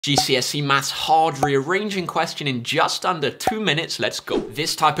GCSE Maths hard rearranging question in just under 2 minutes. Let's go.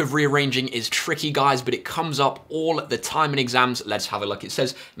 This type of rearranging is tricky, guys, but it comes up all the time in exams. Let's have a look. It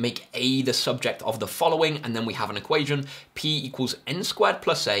says make A the subject of the following, and then we have an equation. P equals n squared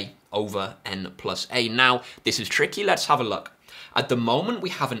plus A over n plus A. Now, this is tricky. Let's have a look. At the moment, we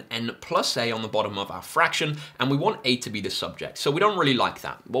have an n plus a on the bottom of our fraction, and we want a to be the subject. So we don't really like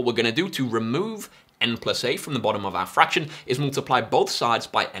that. What we're going to do to remove n plus a from the bottom of our fraction is multiply both sides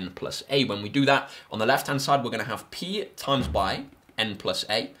by n plus a. When we do that, on the left-hand side, we're going to have p times by n plus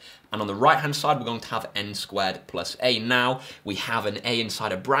a. And on the right-hand side, we're going to have n squared plus a. Now, we have an a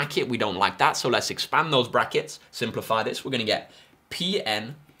inside a bracket. We don't like that, so let's expand those brackets, simplify this. We're going to get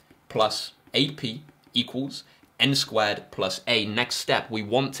pn plus ap equals n squared plus a. Next step, we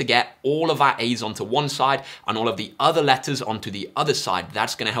want to get all of our a's onto one side and all of the other letters onto the other side.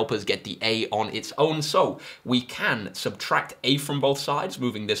 That's going to help us get the a on its own. So we can subtract a from both sides,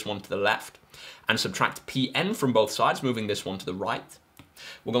 moving this one to the left, and subtract pn from both sides, moving this one to the right.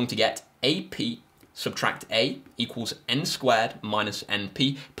 We're going to get ap subtract a equals n squared minus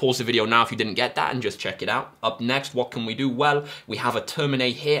np. Pause the video now if you didn't get that and just check it out. Up next, what can we do? Well, we have a term in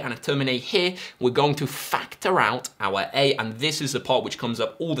a here and a term in a here. We're going to factor out our a, and this is the part which comes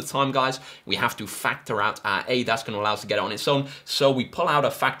up all the time, guys. We have to factor out our a. That's going to allow us to get it on its own. So we pull out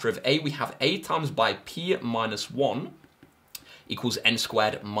a factor of a. We have a times by p minus 1 equals n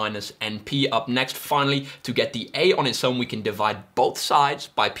squared minus np. Up next, finally, to get the a on its own, we can divide both sides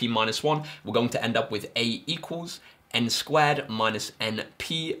by p minus 1. We're going to end up with a equals n squared minus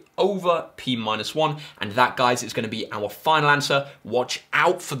np over p minus 1. And that, guys, is going to be our final answer. Watch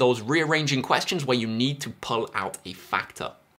out for those rearranging questions where you need to pull out a factor.